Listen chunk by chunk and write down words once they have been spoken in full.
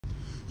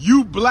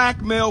You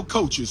black male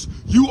coaches,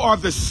 you are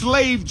the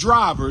slave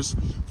drivers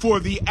for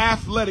the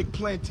athletic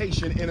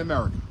plantation in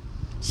America.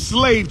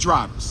 Slave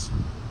drivers.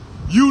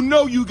 You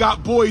know you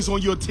got boys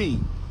on your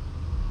team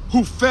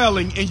who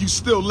failing and you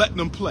still letting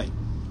them play.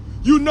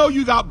 You know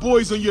you got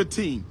boys on your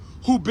team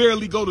who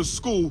barely go to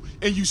school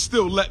and you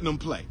still letting them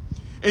play.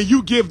 And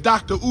you give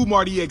Dr.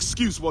 Umar the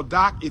excuse, well,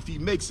 Doc, if he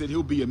makes it,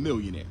 he'll be a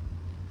millionaire.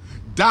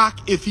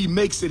 Doc, if he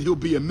makes it, he'll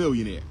be a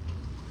millionaire.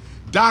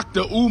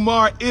 Dr.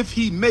 Umar, if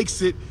he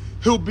makes it,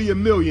 he'll be a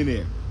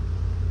millionaire.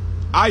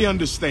 I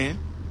understand.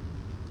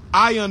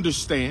 I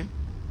understand.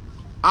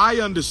 I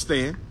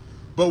understand.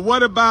 But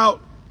what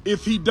about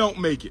if he don't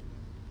make it?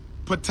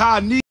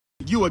 Patani,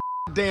 you a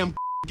damn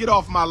get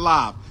off my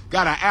live.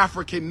 Got an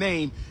African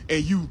name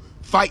and you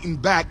fighting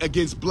back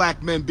against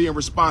black men being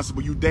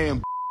responsible. You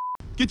damn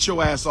get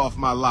your ass off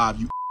my live,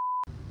 you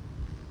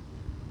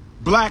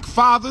black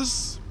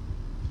fathers,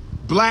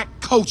 black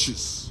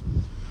coaches.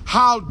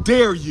 How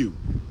dare you?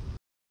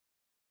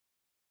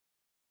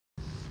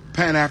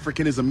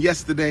 Pan-Africanism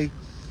yesterday,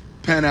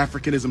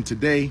 Pan-Africanism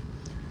today,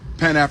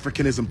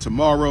 Pan-Africanism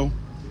tomorrow,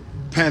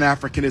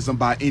 Pan-Africanism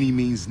by any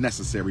means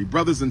necessary.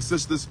 Brothers and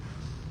sisters,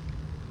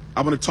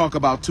 I want to talk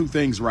about two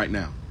things right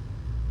now.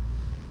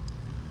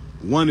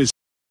 One is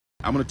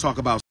I'm going to talk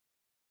about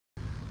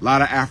a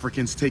lot of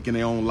Africans taking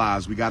their own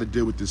lives. We got to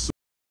deal with this.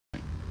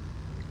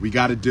 We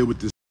got to deal with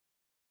this.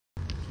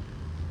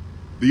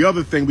 The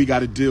other thing we got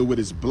to deal with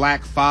is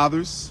black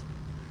fathers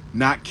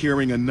not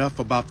caring enough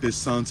about their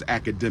sons'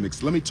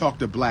 academics. Let me talk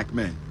to black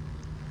men.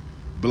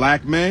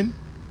 Black men,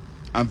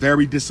 I'm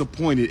very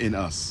disappointed in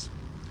us.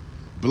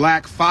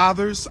 Black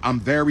fathers, I'm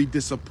very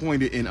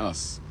disappointed in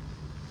us.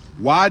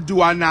 Why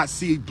do I not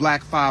see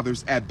black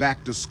fathers at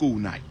back to school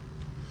night?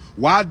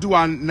 Why do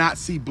I not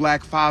see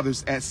black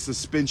fathers at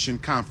suspension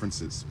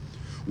conferences?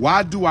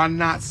 Why do I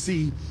not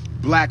see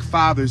black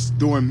fathers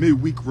during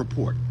midweek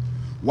report?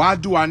 Why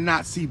do I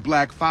not see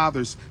black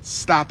fathers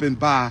stopping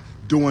by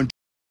doing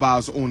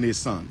vows on their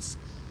sons?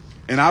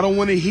 And I don't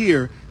want to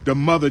hear the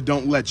mother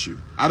don't let you.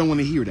 I don't want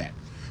to hear that,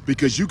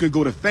 because you can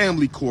go to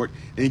family court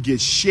and get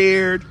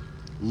shared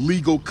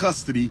legal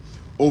custody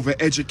over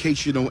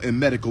educational and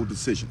medical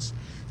decisions.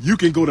 You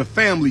can go to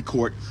family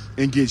court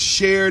and get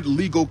shared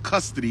legal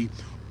custody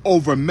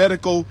over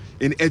medical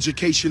and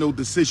educational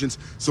decisions.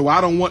 So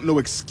I don't want no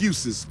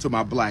excuses to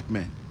my black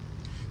men.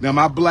 Now,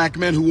 my black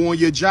men who are on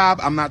your job,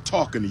 I'm not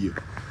talking to you.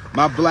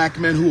 My black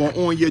men who are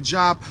on your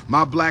job,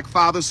 my black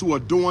fathers who are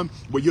doing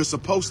what you're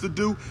supposed to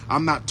do,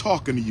 I'm not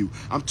talking to you.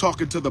 I'm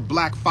talking to the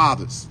black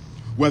fathers.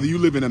 Whether you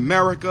live in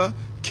America,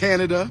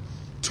 Canada,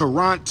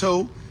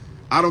 Toronto,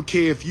 I don't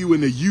care if you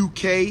in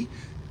the UK,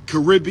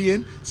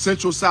 Caribbean,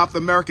 Central South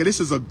America, this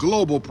is a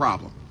global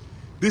problem.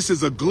 This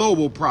is a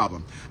global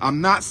problem. I'm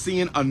not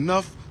seeing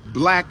enough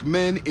black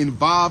men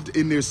involved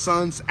in their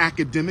sons'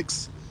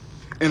 academics,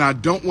 and I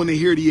don't want to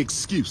hear the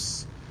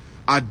excuse.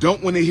 I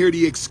don't want to hear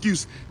the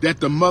excuse that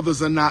the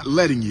mothers are not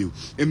letting you.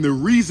 And the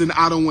reason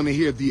I don't want to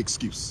hear the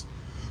excuse,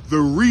 the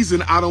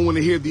reason I don't want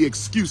to hear the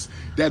excuse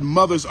that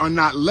mothers are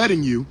not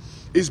letting you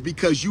is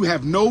because you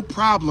have no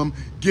problem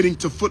getting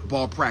to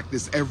football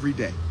practice every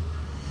day.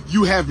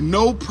 You have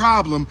no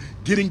problem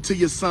getting to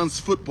your son's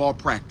football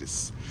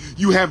practice.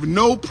 You have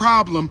no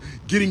problem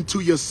getting to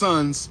your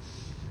son's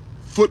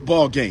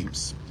football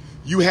games.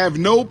 You have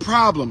no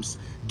problems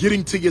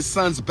getting to your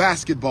son's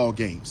basketball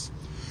games.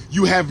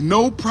 You have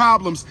no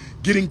problems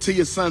getting to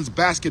your son's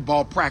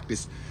basketball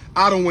practice.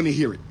 I don't want to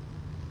hear it.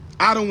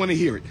 I don't want to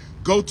hear it.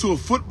 Go to a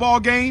football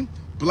game,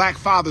 black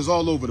fathers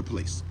all over the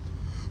place.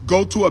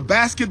 Go to a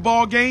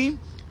basketball game,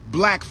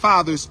 black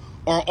fathers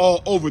are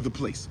all over the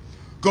place.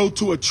 Go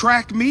to a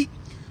track meet,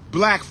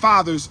 black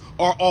fathers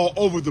are all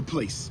over the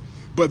place.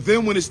 But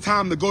then when it's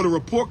time to go to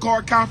report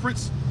card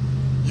conference,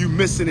 you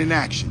missing in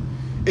action.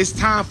 It's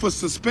time for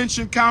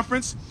suspension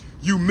conference,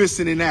 you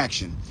missing in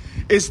action.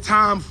 It's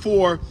time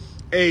for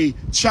a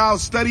child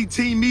study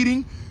team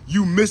meeting,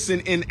 you missing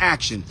in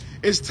action.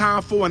 It's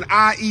time for an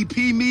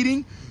IEP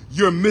meeting,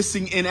 you're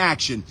missing in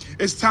action.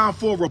 It's time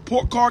for a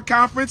report card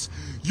conference,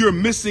 you're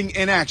missing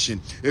in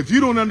action. If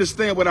you don't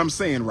understand what I'm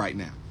saying right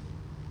now,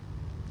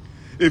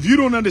 if you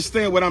don't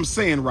understand what I'm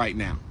saying right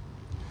now,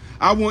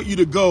 I want you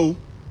to go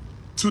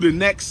to the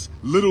next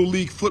Little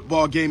League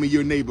football game in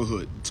your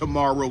neighborhood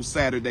tomorrow,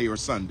 Saturday, or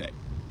Sunday.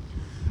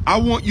 I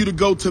want you to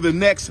go to the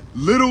next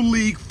Little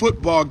League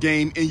football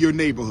game in your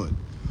neighborhood.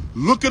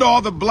 Look at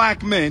all the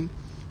black men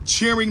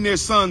cheering their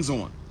sons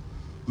on.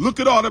 Look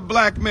at all the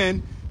black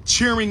men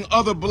cheering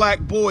other black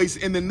boys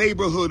in the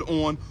neighborhood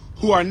on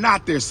who are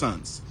not their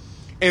sons.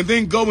 And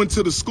then go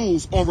into the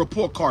schools on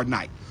report card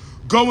night.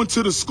 Go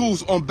into the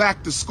schools on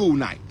back to school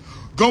night.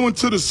 Go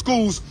into the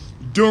schools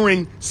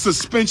during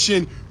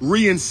suspension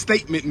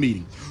reinstatement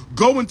meeting.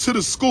 Go into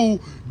the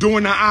school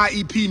during the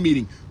IEP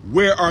meeting.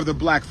 Where are the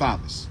black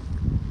fathers?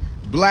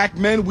 Black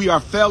men, we are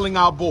failing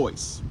our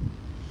boys.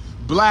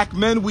 Black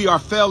men, we are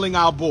failing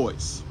our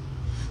boys.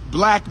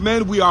 Black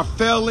men, we are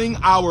failing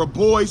our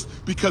boys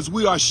because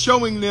we are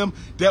showing them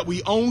that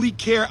we only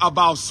care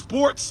about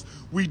sports.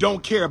 We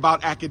don't care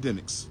about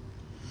academics.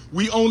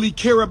 We only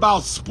care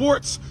about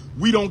sports.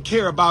 We don't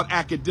care about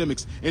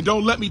academics. And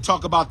don't let me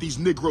talk about these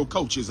Negro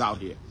coaches out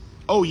here.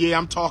 Oh yeah,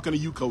 I'm talking to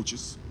you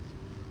coaches.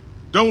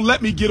 Don't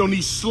let me get on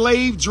these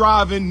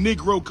slave-driving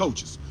Negro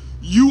coaches.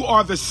 You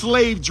are the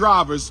slave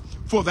drivers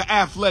for the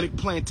athletic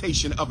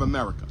plantation of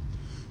America.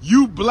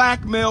 You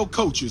black male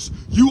coaches,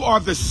 you are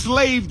the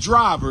slave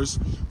drivers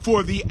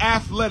for the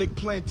athletic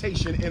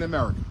plantation in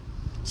America.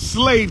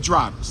 Slave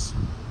drivers.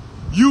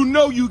 You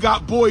know you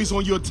got boys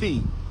on your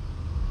team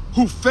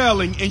who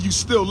failing and you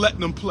still letting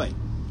them play.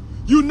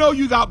 You know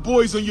you got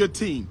boys on your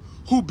team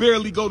who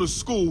barely go to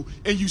school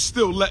and you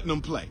still letting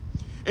them play.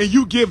 And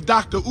you give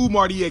Dr.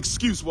 Umar the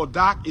excuse, well,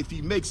 Doc, if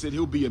he makes it,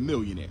 he'll be a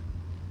millionaire.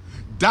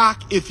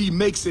 Doc, if he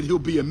makes it, he'll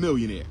be a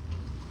millionaire.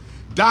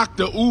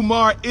 Dr.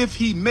 Umar, if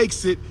he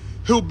makes it,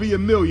 he'll be a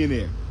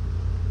millionaire.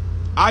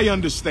 I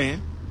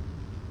understand.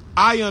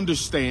 I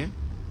understand.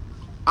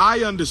 I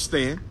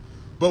understand.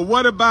 But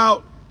what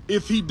about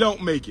if he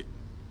don't make it?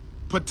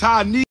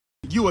 Patani,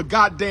 you a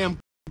goddamn,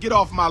 get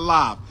off my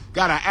live.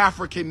 Got an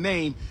African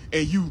name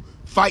and you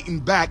fighting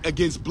back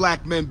against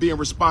black men being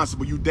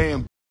responsible, you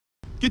damn.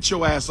 Get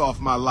your ass off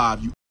my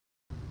live, you.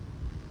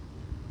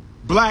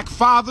 Black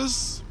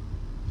fathers,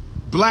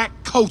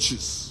 black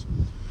coaches,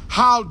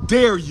 how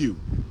dare you?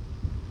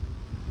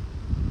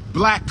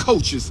 Black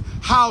coaches,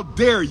 how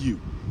dare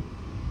you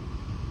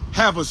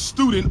have a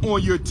student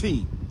on your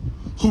team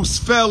who's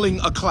failing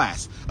a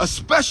class,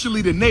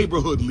 especially the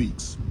neighborhood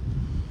leagues.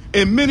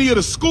 In many of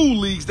the school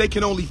leagues, they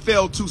can only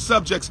fail 2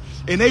 subjects,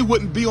 and they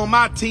wouldn't be on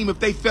my team if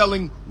they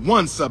failing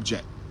 1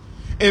 subject.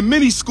 In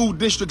many school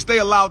districts, they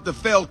allowed to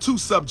fail 2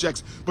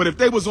 subjects, but if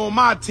they was on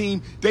my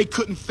team, they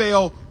couldn't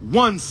fail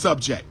 1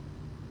 subject.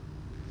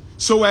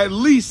 So at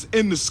least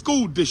in the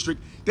school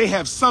district, they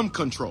have some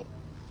control.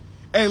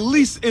 At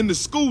least in the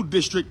school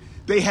district,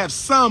 they have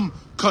some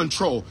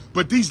control.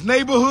 But these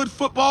neighborhood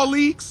football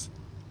leagues,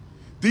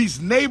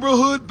 these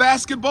neighborhood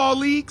basketball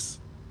leagues,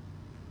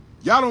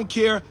 y'all don't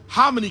care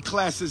how many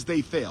classes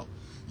they fail.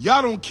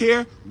 Y'all don't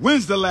care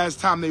when's the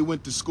last time they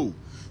went to school.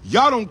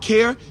 Y'all don't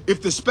care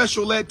if the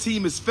special ed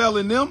team is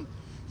failing them.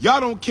 Y'all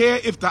don't care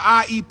if the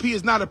IEP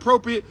is not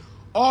appropriate.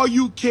 All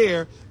you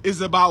care is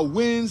about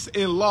wins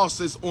and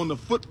losses on the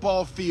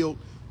football field,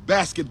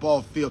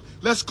 basketball field.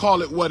 Let's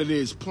call it what it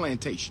is,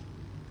 plantation.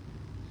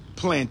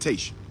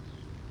 Plantation.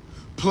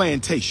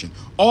 Plantation.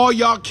 All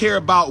y'all care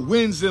about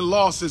wins and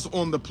losses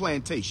on the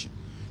plantation.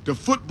 The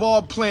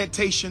football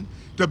plantation,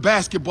 the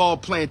basketball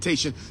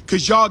plantation,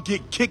 because y'all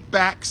get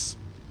kickbacks,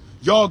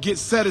 y'all get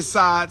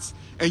set-asides,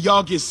 and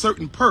y'all get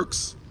certain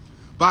perks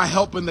by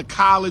helping the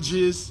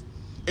colleges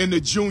and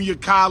the junior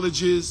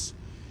colleges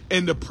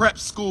and the prep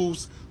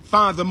schools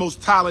find the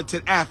most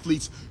talented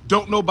athletes.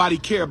 Don't nobody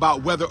care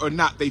about whether or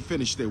not they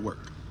finish their work.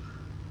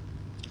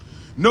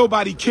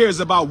 Nobody cares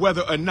about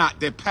whether or not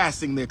they're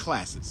passing their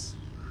classes.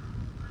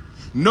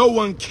 No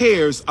one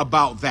cares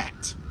about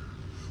that.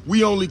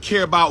 We only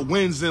care about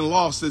wins and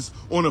losses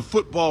on a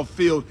football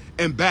field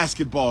and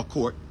basketball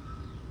court.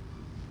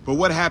 But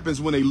what happens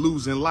when they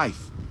lose in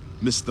life,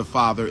 Mr.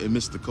 Father and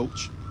Mr.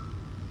 Coach?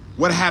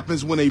 What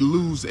happens when they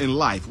lose in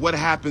life? What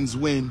happens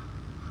when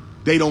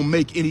they don't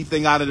make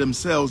anything out of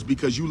themselves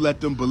because you let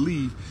them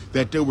believe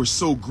that they were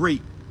so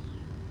great?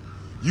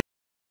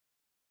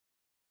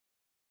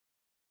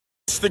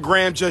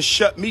 Instagram just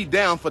shut me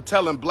down for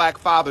telling black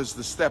fathers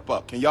to step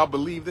up. Can y'all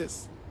believe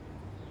this?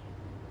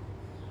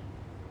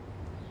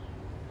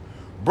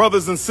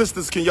 Brothers and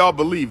sisters, can y'all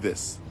believe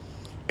this?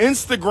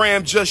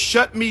 Instagram just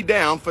shut me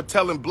down for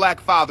telling black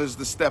fathers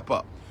to step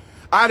up.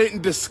 I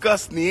didn't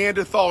discuss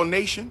Neanderthal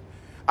Nation.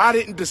 I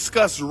didn't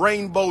discuss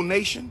Rainbow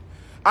Nation.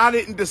 I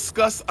didn't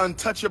discuss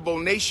Untouchable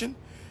Nation.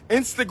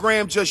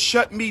 Instagram just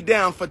shut me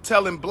down for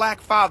telling black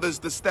fathers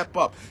to step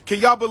up. Can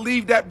y'all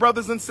believe that,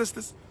 brothers and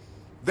sisters?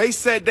 They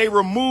said they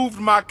removed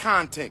my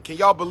content. Can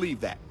y'all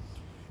believe that?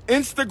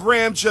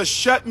 Instagram just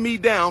shut me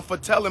down for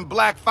telling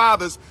black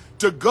fathers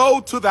to go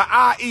to the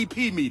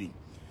IEP meeting.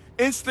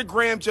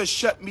 Instagram just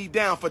shut me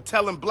down for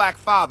telling black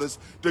fathers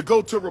to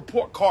go to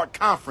report card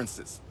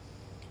conferences.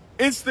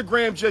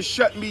 Instagram just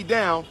shut me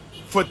down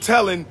for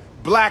telling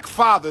black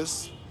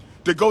fathers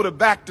to go to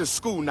back to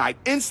school night.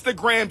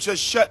 Instagram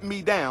just shut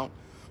me down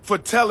for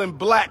telling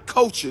black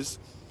coaches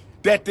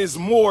that there's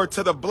more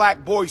to the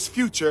black boys'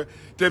 future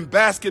than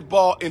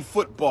basketball and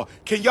football.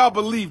 Can y'all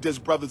believe this,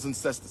 brothers and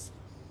sisters?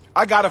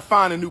 I got to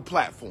find a new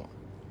platform.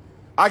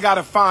 I got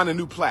to find a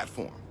new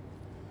platform.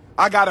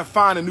 I got to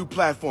find a new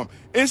platform.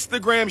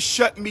 Instagram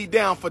shut me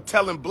down for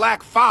telling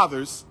black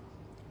fathers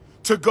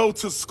to go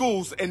to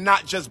schools and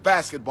not just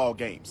basketball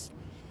games.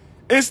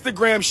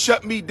 Instagram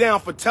shut me down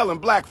for telling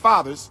black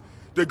fathers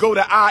to go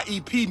to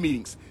IEP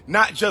meetings,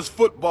 not just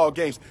football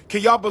games.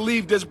 Can y'all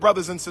believe this,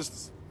 brothers and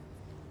sisters?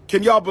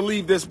 Can y'all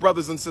believe this,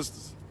 brothers and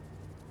sisters?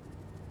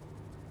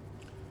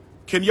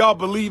 Can y'all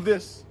believe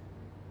this?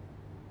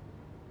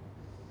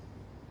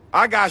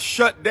 I got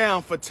shut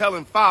down for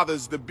telling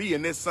fathers to be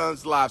in their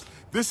sons' lives.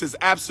 This is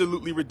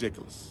absolutely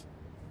ridiculous.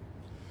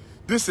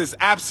 This is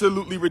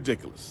absolutely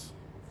ridiculous.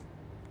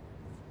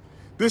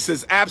 This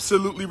is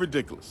absolutely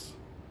ridiculous.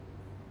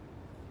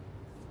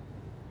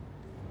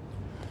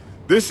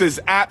 This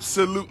is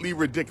absolutely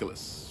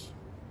ridiculous.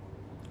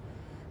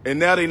 And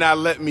now they not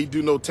letting me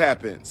do no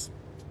tap-ins.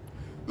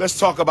 Let's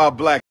talk about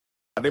black.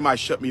 They might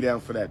shut me down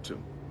for that too.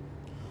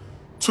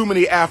 Too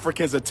many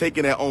Africans are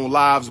taking their own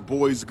lives,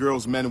 boys,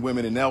 girls, men,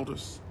 women, and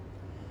elders.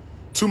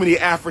 Too many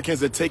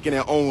Africans are taking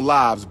their own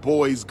lives,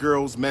 boys,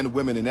 girls, men,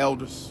 women, and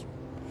elders.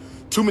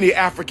 Too many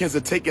Africans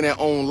are taking their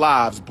own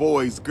lives,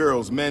 boys,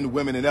 girls, men,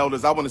 women, and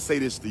elders. I want to say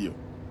this to you.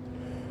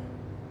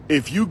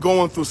 If you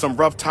going through some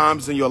rough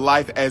times in your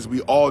life, as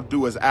we all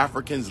do as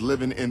Africans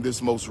living in this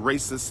most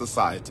racist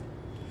society,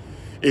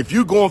 if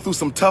you're going through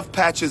some tough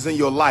patches in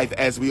your life,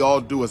 as we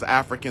all do as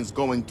Africans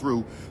going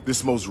through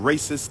this most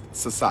racist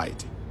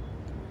society,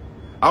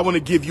 I want to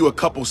give you a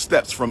couple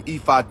steps from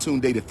Ifa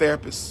Tunde, the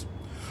therapist,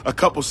 a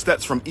couple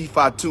steps from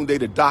Ifa Tunde,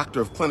 the doctor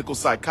of clinical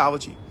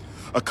psychology,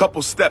 a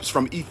couple steps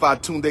from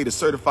Ifa Tunde, the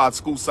certified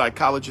school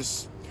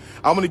psychologist.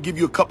 I'm going to give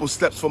you a couple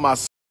steps for my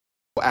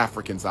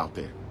Africans out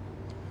there.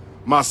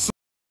 My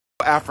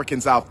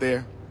Africans out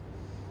there,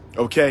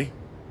 okay?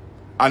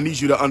 I need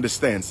you to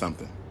understand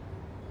something.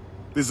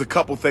 There's a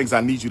couple things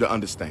I need you to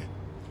understand.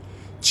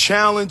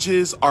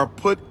 Challenges are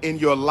put in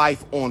your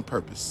life on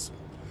purpose.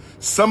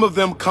 Some of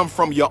them come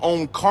from your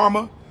own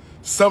karma.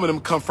 Some of them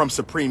come from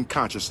supreme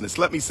consciousness.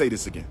 Let me say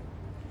this again.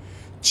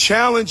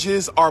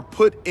 Challenges are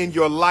put in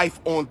your life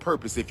on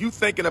purpose. If you're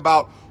thinking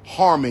about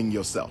harming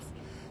yourself,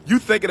 you're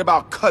thinking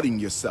about cutting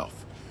yourself,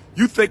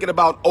 you're thinking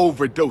about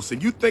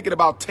overdosing, you're thinking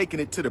about taking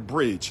it to the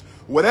bridge,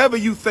 whatever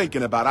you're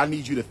thinking about, I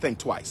need you to think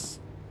twice.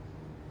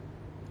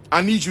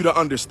 I need you to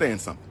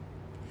understand something.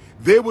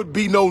 There would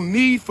be no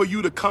need for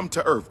you to come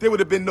to earth. There would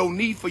have been no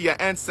need for your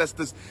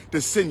ancestors to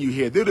send you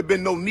here. There would have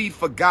been no need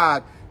for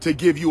God to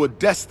give you a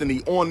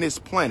destiny on this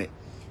planet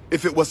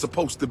if it was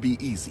supposed to be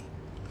easy.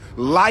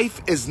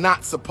 Life is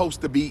not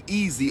supposed to be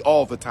easy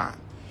all the time.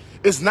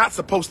 It's not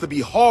supposed to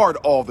be hard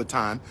all the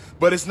time,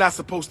 but it's not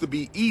supposed to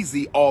be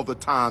easy all the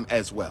time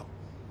as well.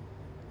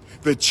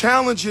 The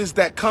challenges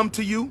that come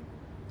to you,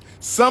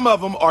 some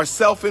of them are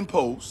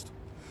self-imposed.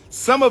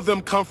 Some of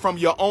them come from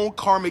your own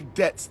karmic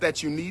debts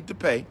that you need to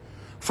pay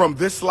from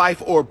this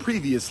life or a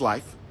previous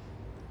life.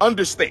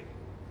 Understand,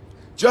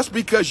 just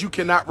because you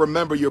cannot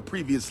remember your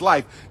previous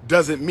life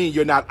doesn't mean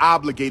you're not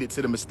obligated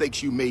to the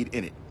mistakes you made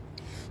in it.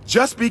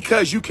 Just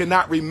because you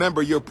cannot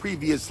remember your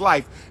previous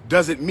life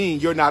doesn't mean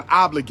you're not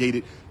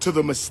obligated to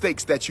the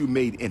mistakes that you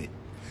made in it.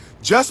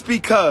 Just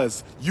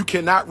because you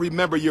cannot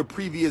remember your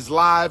previous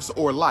lives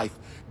or life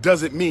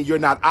doesn't mean you're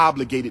not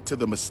obligated to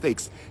the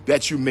mistakes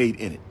that you made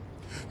in it.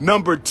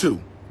 Number two,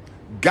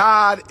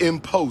 God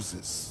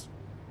imposes.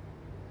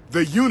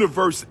 The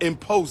universe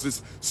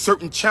imposes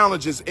certain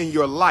challenges in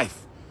your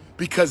life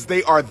because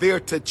they are there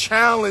to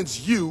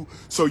challenge you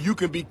so you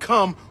can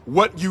become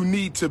what you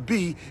need to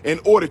be in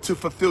order to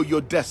fulfill your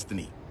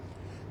destiny.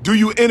 Do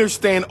you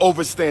understand,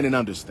 overstand, and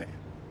understand?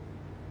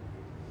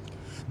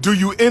 Do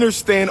you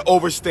understand,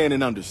 overstand,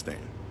 and understand?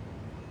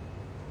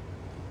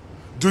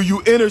 Do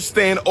you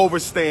understand,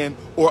 overstand,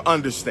 or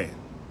understand?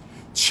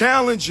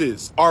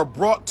 Challenges are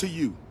brought to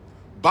you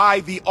by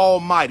the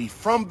Almighty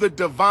from the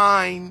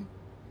divine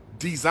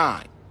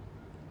design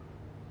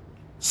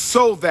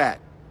so that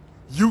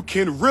you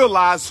can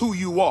realize who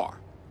you are.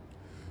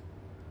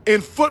 In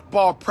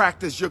football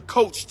practice, your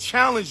coach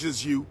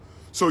challenges you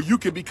so you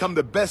can become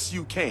the best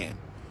you can.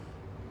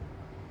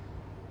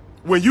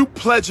 When you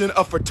pledge in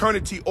a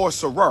fraternity or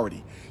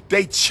sorority,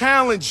 they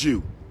challenge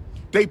you.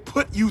 They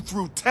put you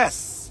through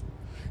tests.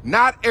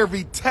 Not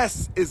every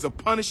test is a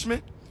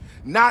punishment.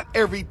 Not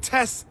every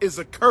test is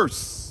a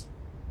curse.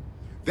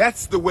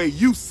 That's the way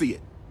you see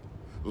it.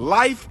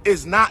 Life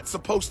is not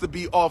supposed to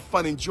be all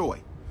fun and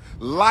joy.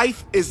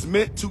 Life is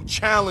meant to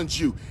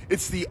challenge you.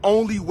 It's the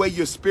only way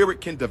your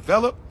spirit can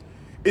develop.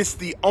 It's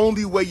the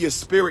only way your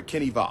spirit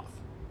can evolve.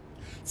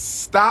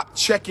 Stop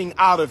checking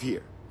out of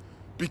here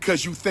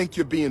because you think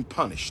you're being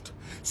punished.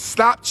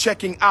 Stop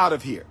checking out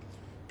of here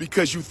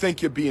because you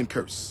think you're being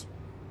cursed.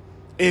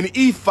 In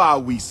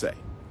Ifa, we say.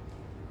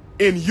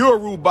 In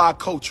Yoruba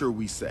culture,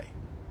 we say.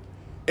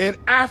 In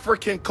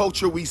African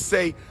culture, we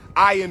say,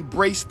 I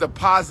embrace the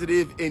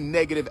positive and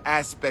negative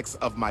aspects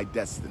of my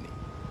destiny.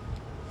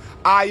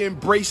 I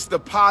embrace the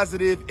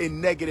positive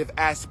and negative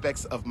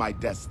aspects of my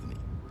destiny.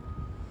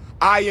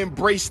 I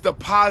embrace the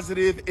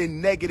positive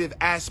and negative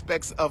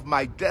aspects of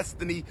my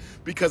destiny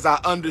because I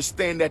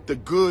understand that the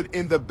good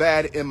and the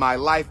bad in my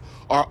life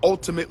are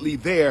ultimately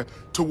there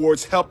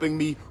towards helping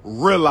me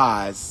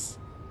realize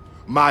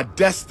my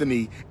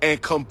destiny and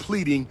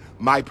completing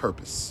my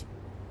purpose.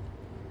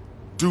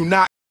 Do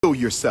not kill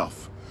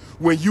yourself.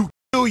 When you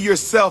kill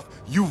yourself,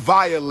 you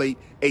violate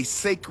a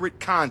sacred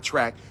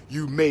contract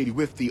you made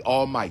with the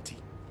Almighty.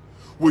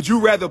 Would you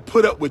rather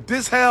put up with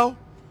this hell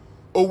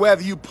or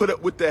whether you put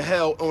up with the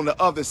hell on the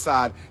other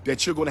side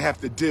that you're going to have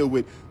to deal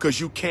with because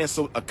you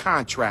canceled a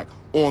contract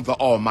on the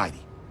Almighty?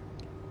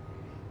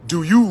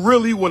 Do you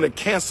really want to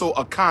cancel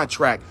a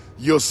contract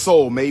your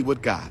soul made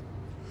with God?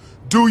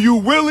 Do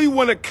you really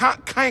want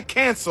to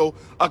cancel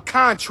a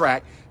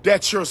contract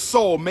that your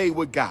soul made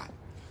with God?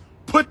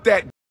 Put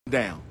that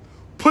down.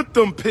 Put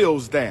them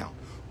pills down.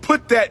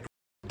 Put that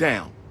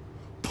down.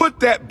 Put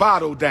that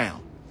bottle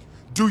down.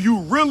 Do you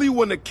really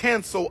want to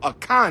cancel a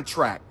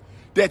contract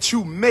that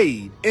you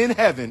made in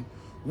heaven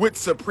with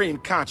supreme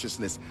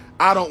consciousness?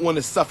 I don't want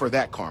to suffer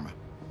that karma.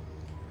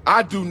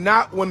 I do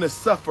not want to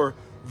suffer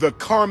the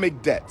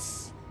karmic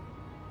debts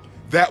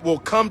that will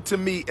come to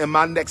me in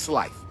my next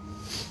life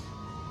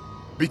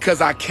because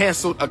I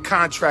canceled a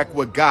contract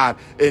with God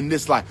in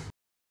this life.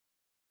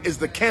 Is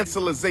the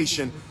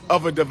cancellation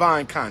of a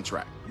divine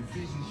contract.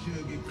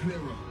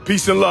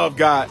 Peace and love,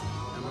 God.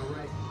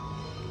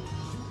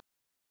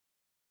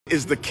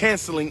 Is the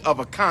canceling of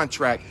a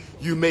contract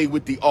you made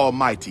with the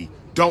Almighty.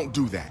 Don't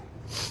do that.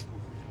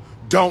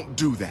 Don't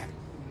do that.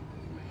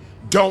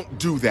 Don't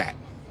do that.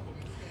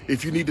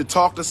 If you need to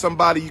talk to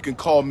somebody, you can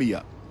call me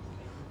up.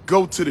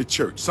 Go to the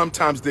church.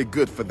 Sometimes they're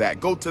good for that.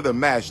 Go to the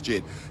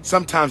masjid.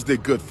 Sometimes they're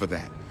good for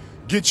that.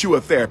 Get you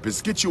a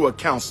therapist. Get you a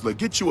counselor.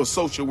 Get you a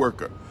social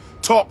worker.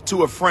 Talk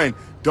to a friend.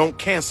 Don't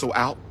cancel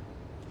out.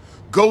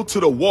 Go to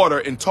the water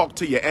and talk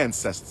to your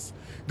ancestors.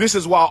 This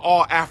is why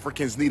all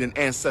Africans need an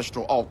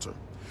ancestral altar.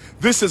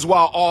 This is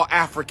why all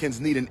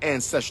Africans need an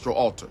ancestral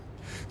altar.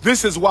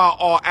 This is why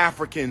all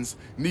Africans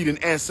need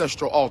an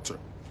ancestral altar.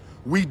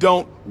 We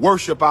don't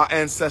worship our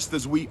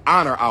ancestors. We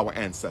honor our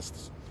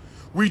ancestors.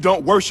 We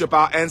don't worship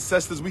our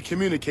ancestors. We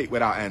communicate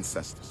with our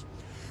ancestors.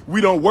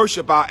 We don't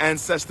worship our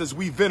ancestors.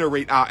 We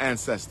venerate our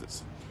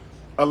ancestors.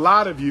 A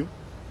lot of you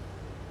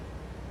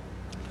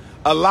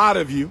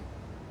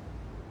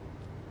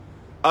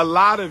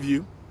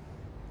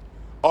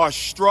are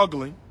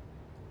struggling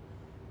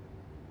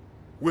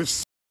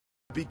with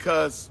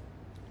because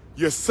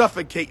you're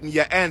suffocating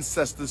your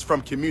ancestors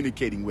from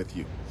communicating with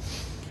you.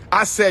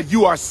 I said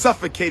you are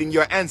suffocating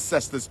your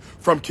ancestors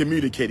from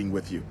communicating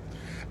with you.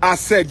 I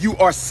said you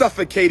are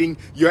suffocating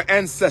your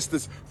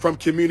ancestors from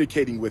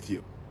communicating with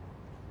you.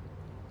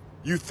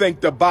 You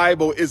think the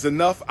Bible is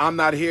enough? I'm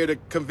not here to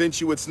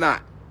convince you it's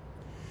not.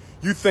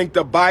 You think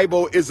the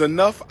Bible is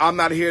enough? I'm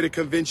not here to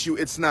convince you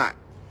it's not.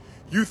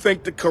 You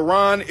think the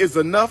Quran is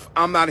enough?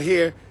 I'm not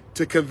here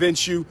to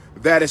convince you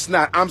that it's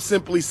not. I'm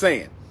simply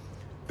saying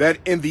that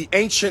in the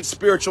ancient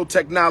spiritual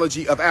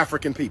technology of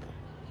African people,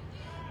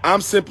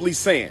 I'm simply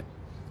saying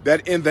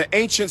that in the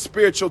ancient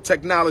spiritual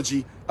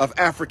technology of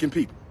African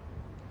people,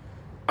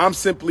 I'm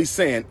simply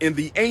saying in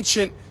the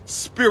ancient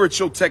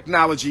spiritual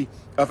technology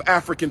of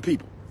African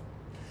people,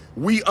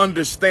 we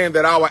understand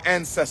that our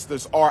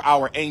ancestors are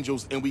our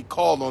angels and we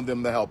call on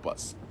them to help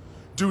us.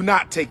 Do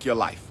not take your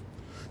life.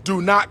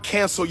 Do not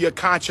cancel your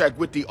contract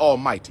with the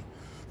Almighty.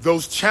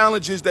 Those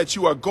challenges that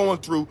you are going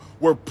through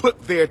were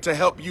put there to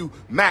help you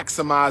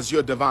maximize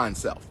your divine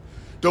self.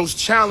 Those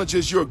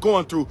challenges you're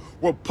going through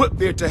were put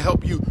there to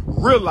help you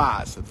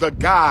realize the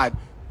God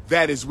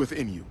that is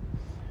within you.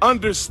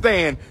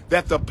 Understand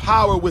that the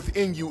power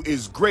within you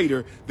is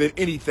greater than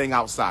anything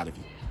outside of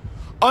you.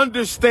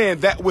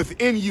 Understand that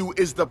within you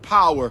is the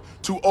power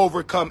to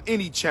overcome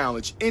any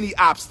challenge, any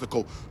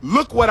obstacle.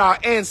 Look what our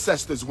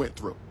ancestors went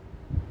through.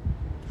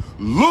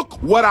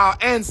 Look what our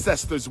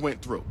ancestors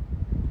went through.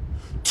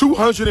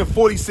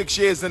 246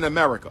 years in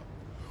America,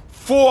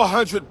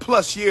 400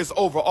 plus years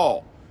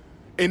overall,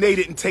 and they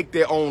didn't take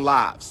their own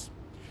lives.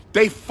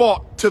 They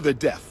fought to the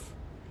death.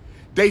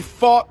 They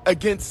fought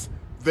against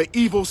the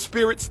evil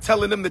spirits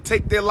telling them to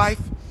take their life,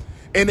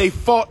 and they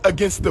fought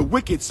against the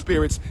wicked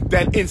spirits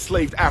that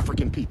enslaved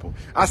African people.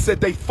 I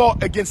said they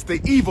fought against the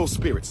evil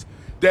spirits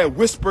that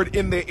whispered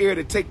in their ear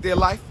to take their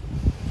life,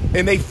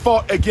 and they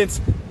fought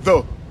against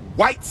the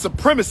white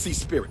supremacy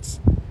spirits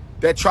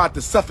that tried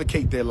to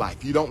suffocate their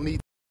life. You don't need.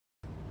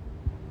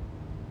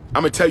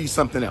 I'm going to tell you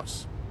something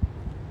else.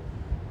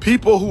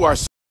 People who are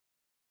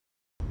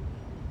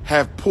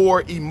have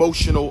poor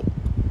emotional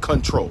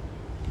control.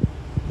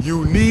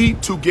 You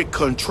need to get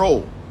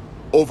control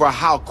over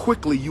how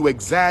quickly you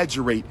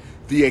exaggerate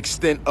the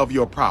extent of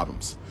your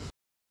problems.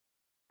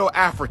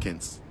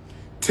 Africans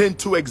tend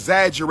to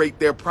exaggerate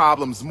their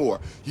problems more.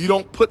 You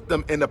don't put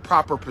them in the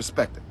proper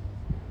perspective.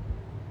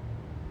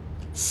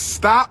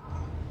 Stop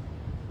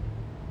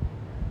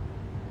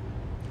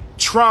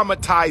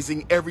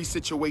traumatizing every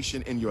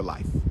situation in your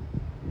life.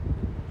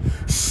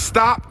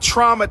 Stop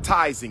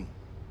traumatizing.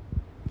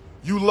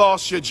 You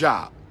lost your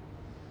job.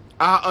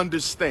 I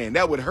understand.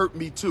 That would hurt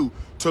me too,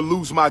 to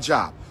lose my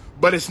job.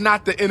 But it's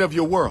not the end of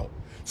your world.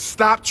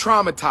 Stop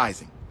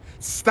traumatizing.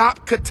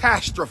 Stop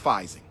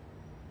catastrophizing.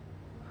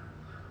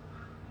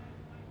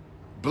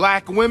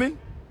 Black women,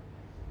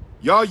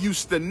 y'all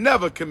used to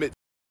never commit.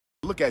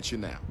 Look at you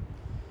now.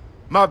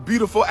 My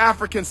beautiful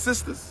African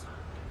sisters,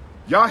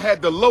 y'all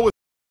had the lowest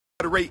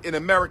rate in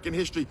American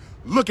history.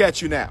 Look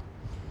at you now.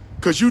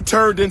 Because you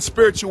turned in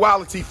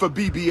spirituality for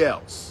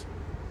BBLs.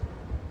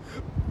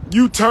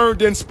 You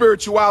turned in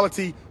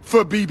spirituality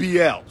for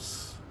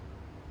BBLs.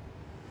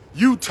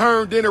 You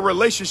turned in a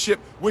relationship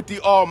with the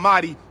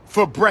Almighty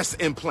for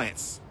breast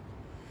implants.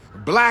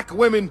 Black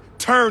women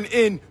turn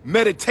in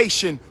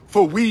meditation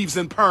for weaves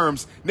and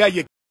perms. Now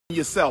you're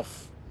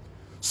yourself.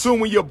 Soon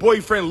when your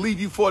boyfriend leave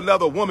you for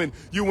another woman,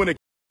 you want to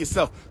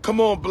yourself.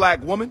 Come on,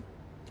 black woman.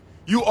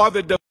 You are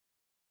the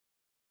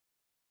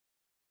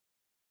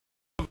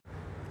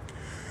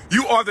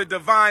You are the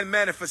divine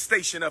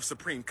manifestation of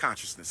supreme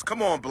consciousness.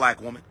 Come on,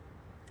 black woman.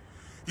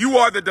 You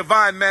are the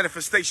divine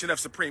manifestation of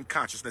supreme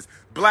consciousness.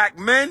 Black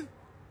men,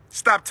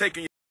 stop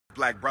taking your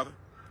black brother.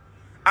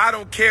 I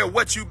don't care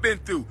what you've been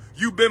through.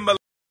 You've been molested.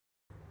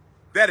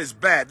 That is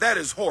bad. That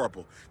is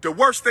horrible. The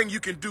worst thing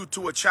you can do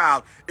to a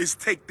child is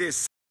take their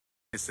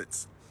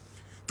innocence.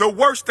 The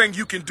worst thing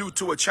you can do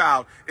to a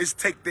child is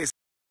take their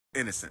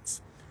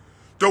innocence.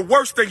 The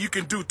worst thing you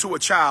can do to a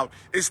child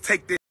is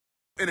take their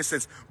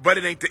innocence. But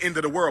it ain't the end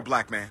of the world,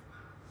 black man.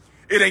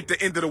 It ain't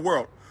the end of the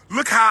world.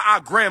 Look how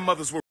our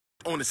grandmothers were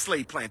on the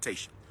slave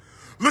plantation.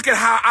 Look at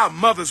how our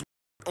mothers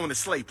were on the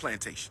slave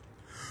plantation.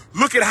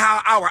 Look at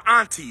how our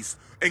aunties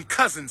and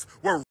cousins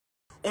were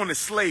on the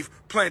slave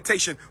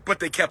plantation, but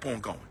they kept on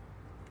going.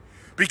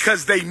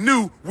 Because they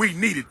knew we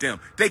needed them.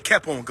 They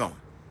kept on going.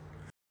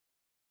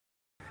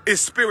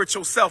 It's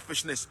spiritual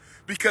selfishness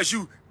because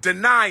you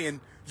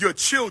denying your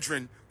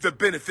children the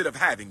benefit of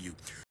having you.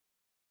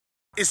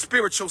 It's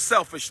spiritual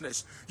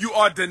selfishness. You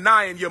are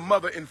denying your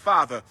mother and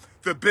father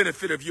the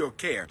benefit of your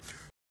care.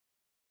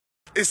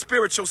 It's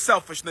spiritual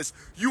selfishness.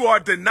 You are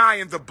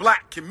denying the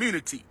black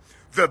community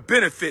the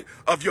benefit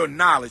of your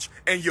knowledge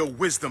and your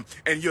wisdom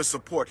and your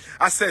support.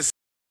 I said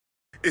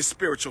it's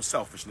spiritual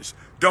selfishness.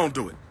 Don't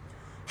do it.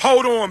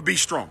 Hold on, be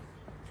strong.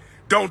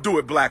 Don't do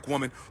it, black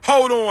woman.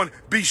 Hold on,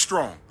 be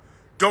strong.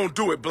 Don't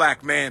do it,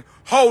 black man.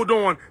 Hold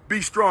on,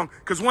 be strong.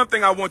 Because one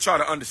thing I want y'all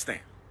to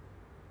understand.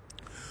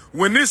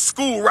 When this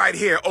school right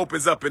here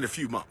opens up in a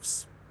few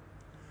months,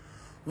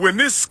 when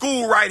this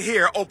school right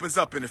here opens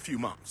up in a few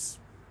months,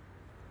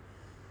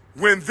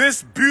 when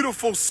this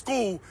beautiful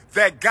school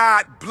that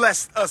God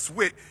blessed us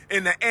with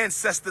and the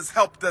ancestors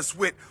helped us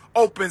with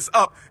opens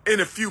up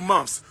in a few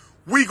months,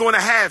 we're going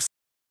to have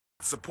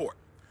support.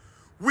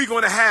 We're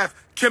going to have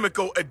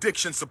chemical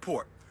addiction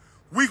support.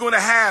 We're going to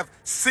have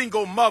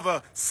single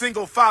mother,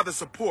 single father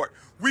support.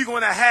 We're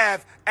going to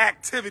have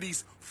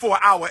activities for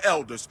our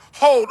elders.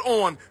 Hold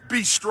on,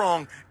 be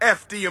strong.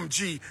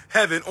 FDMG,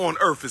 heaven on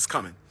earth is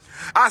coming.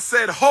 I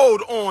said,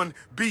 hold on,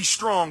 be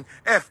strong.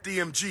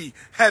 FDMG,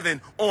 heaven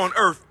on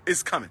earth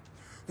is coming.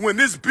 When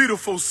this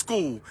beautiful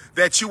school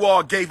that you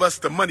all gave us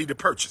the money to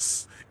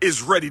purchase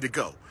is ready to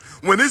go.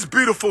 When this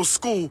beautiful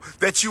school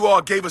that you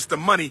all gave us the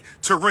money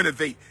to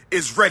renovate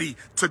is ready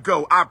to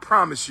go, I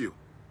promise you,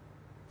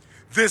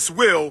 this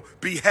will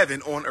be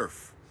heaven on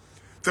earth.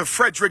 The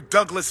Frederick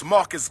Douglass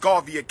Marcus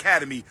Garvey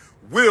Academy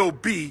will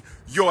be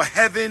your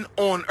heaven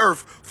on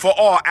earth for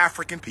all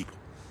African people.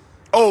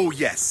 Oh,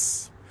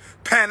 yes.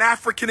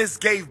 Pan-Africanists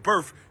gave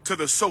birth to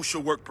the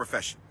social work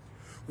profession.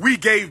 We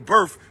gave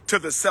birth to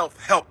the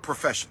self-help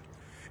profession.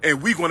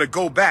 And we're going to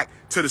go back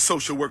to the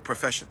social work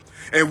profession.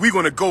 And we're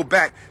going to go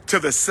back to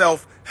the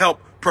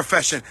self-help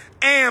profession.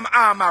 Am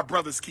I my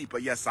brother's keeper?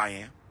 Yes, I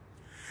am.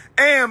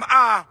 Am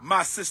I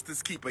my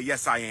sister's keeper?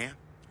 Yes, I am.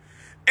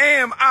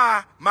 Am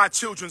I my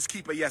children's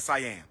keeper? Yes, I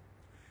am.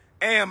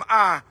 Am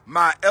I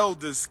my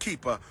elders'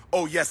 keeper?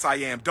 Oh, yes, I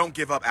am. Don't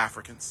give up,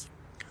 Africans.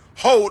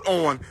 Hold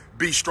on,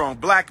 be strong.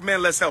 Black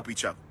men, let's help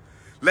each other.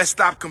 Let's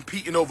stop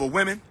competing over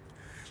women.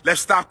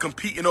 Let's stop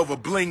competing over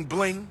bling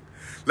bling.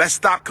 Let's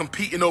stop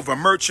competing over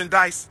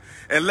merchandise.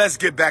 And let's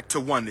get back to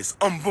oneness.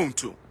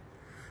 Ubuntu.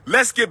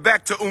 Let's get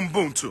back to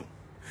Ubuntu.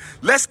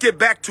 Let's get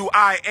back to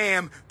I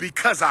am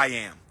because I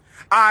am.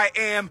 I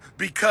am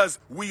because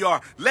we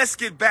are. Let's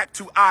get back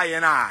to I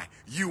and I,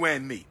 you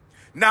and me.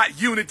 Not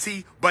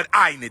unity, but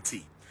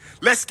I-nity.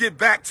 Let's get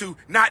back to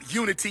not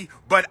unity,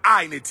 but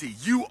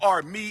I-nity. You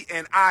are me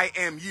and I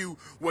am you.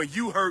 When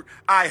you hurt,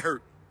 I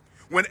hurt.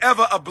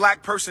 Whenever a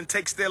black person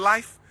takes their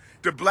life,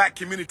 the black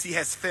community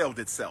has failed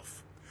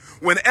itself.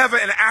 Whenever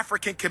an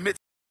African commits,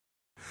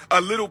 a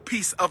little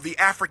piece of the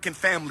African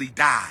family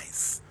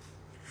dies.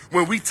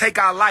 When we take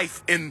our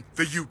life in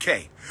the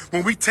UK,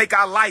 when we take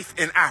our life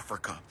in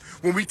Africa,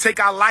 when we take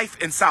our life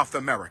in South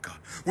America,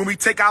 when we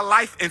take our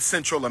life in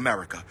Central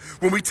America,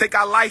 when we take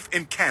our life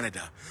in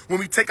Canada, when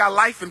we take our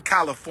life in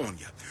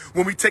California,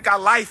 when we take our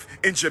life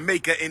in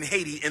Jamaica, in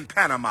Haiti, in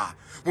Panama,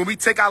 when we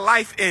take our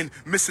life in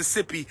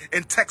Mississippi,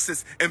 in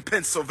Texas, in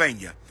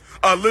Pennsylvania,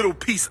 a little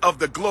piece of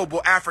the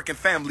global African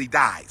family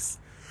dies.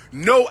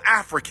 No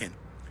African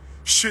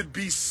should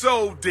be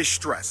so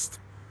distressed.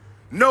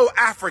 No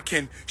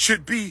African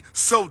should be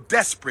so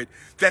desperate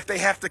that they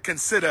have to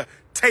consider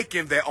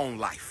taking their own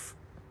life.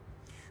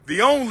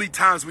 The only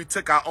times we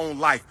took our own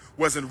life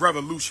was in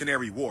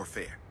revolutionary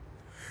warfare.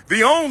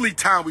 The only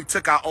time we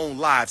took our own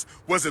lives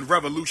was in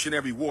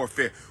revolutionary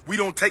warfare. We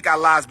don't take our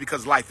lives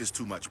because life is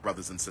too much,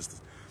 brothers and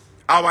sisters.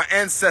 Our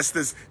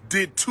ancestors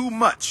did too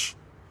much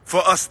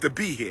for us to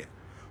be here,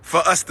 for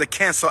us to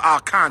cancel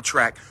our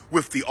contract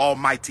with the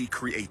Almighty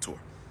Creator.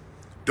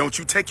 Don't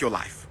you take your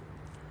life.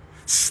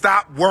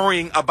 Stop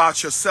worrying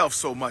about yourself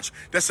so much.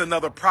 That's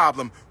another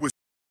problem with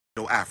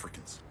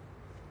Africans.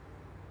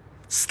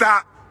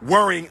 Stop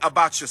worrying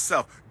about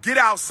yourself. Get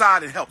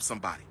outside and help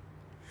somebody.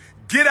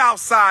 Get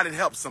outside and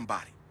help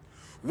somebody.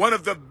 One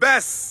of the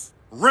best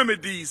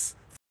remedies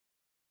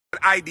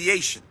for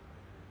ideation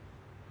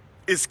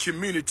is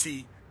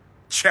community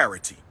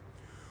charity.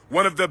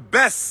 One of the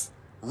best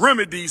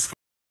remedies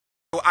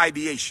for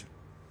ideation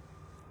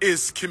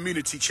is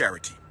community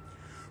charity.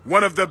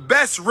 One of the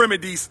best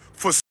remedies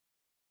for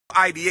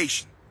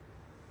ideation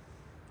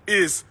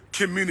is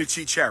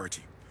community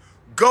charity.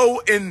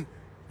 Go and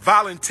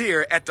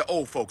volunteer at the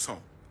old folks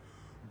home.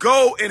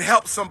 Go and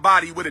help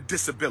somebody with a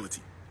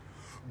disability.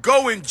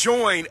 Go and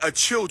join a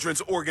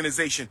children's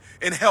organization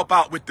and help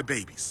out with the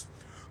babies.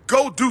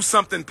 Go do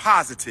something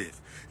positive.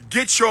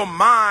 Get your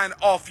mind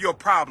off your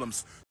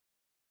problems.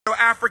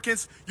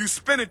 Africans, you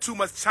spending too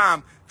much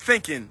time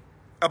thinking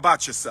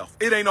about yourself.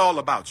 It ain't all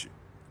about you.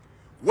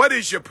 What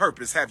is your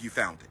purpose? Have you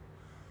found it?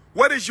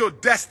 What is your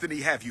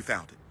destiny? Have you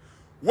found it?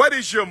 What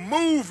is your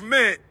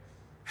movement?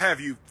 Have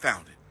you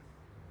found it?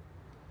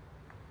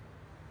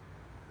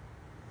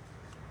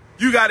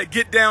 You got to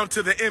get down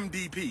to the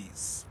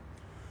MDPs.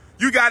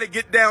 You got to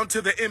get down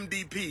to the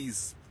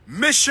MDPs.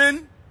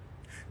 Mission,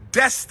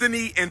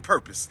 destiny, and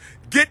purpose.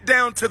 Get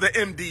down to the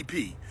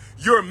MDP.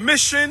 Your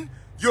mission,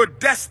 your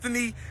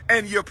destiny,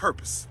 and your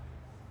purpose.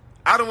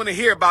 I don't want to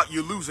hear about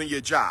you losing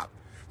your job.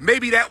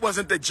 Maybe that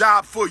wasn't the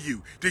job for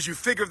you. Did you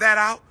figure that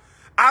out?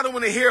 I don't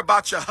want to hear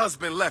about your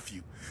husband left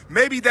you.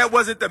 Maybe that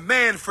wasn't the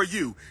man for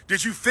you.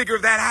 Did you figure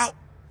that out?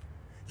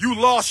 You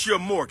lost your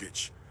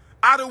mortgage.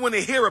 I don't want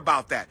to hear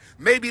about that.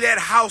 Maybe that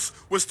house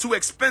was too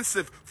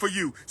expensive for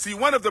you. See,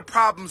 one of the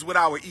problems with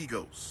our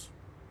egos,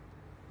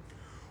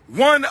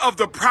 one of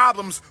the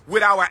problems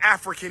with our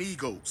African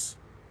egos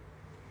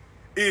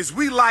is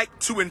we like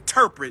to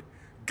interpret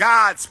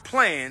God's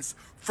plans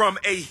from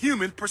a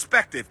human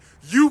perspective.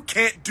 You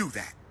can't do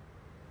that.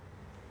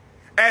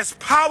 As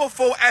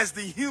powerful as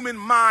the human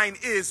mind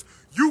is,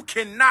 you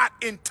cannot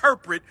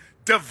interpret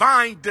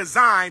divine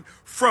design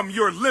from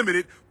your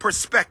limited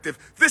perspective.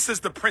 This is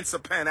the Prince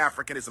of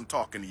Pan-Africanism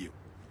talking to you.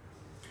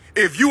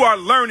 If you are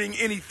learning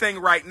anything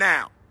right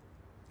now,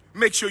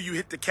 make sure you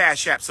hit the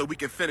Cash App so we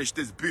can finish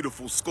this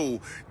beautiful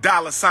school,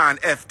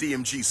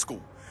 $FDMG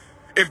school.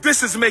 If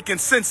this is making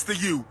sense to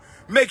you,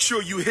 make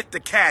sure you hit the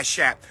Cash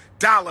App,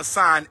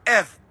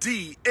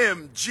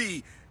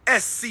 $FDMG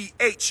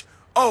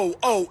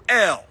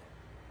SCHOOL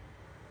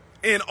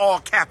in all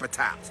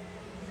capitals.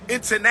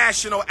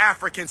 International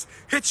Africans,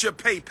 hit your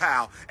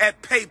PayPal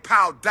at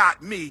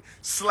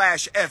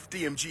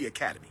paypal.me/FDMG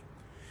Academy.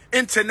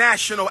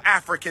 International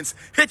Africans,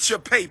 hit your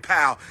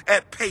PayPal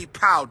at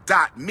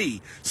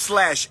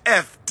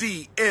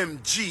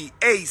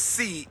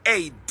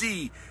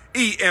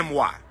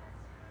paypal.me/FDMGACADEMY.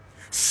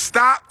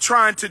 Stop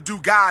trying to do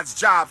God's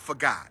job for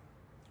God.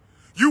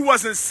 You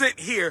wasn't sent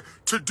here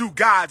to do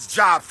God's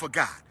job for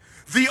God.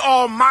 The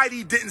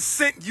Almighty didn't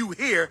send you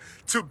here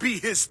to be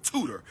his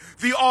tutor.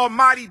 The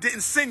Almighty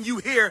didn't send you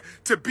here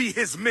to be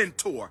his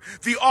mentor.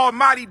 The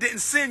Almighty didn't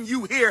send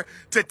you here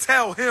to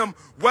tell him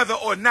whether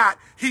or not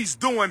he's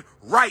doing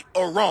right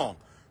or wrong.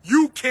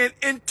 You can't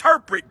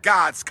interpret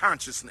God's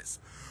consciousness.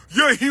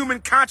 Your human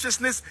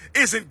consciousness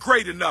isn't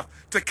great enough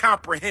to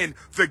comprehend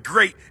the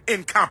great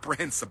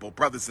incomprehensible,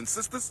 brothers and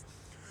sisters.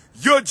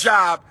 Your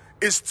job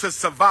is to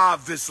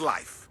survive this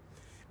life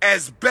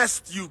as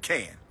best you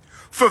can.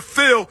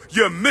 Fulfill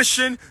your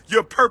mission,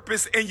 your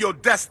purpose, and your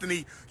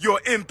destiny,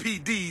 your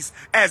MPDs,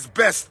 as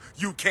best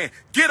you can.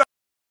 Get on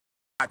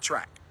that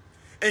track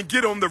and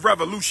get on the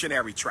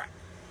revolutionary track.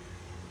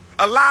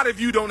 A lot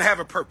of you don't have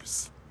a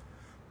purpose.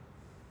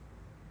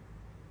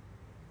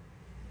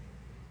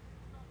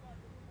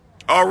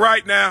 All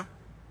right now.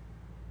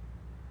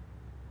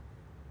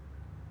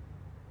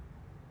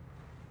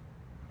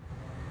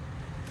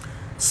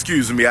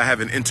 Excuse me, I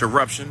have an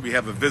interruption. We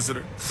have a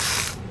visitor.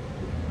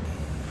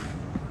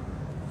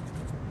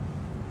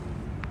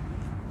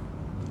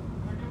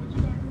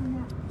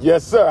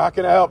 Yes, sir. How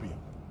can I help you?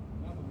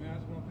 Nothing, man. I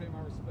just want to pay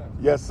my respects.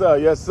 Yes, sir.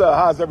 Yes, sir.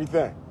 How's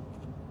everything?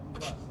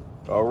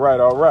 All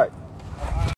right. All right.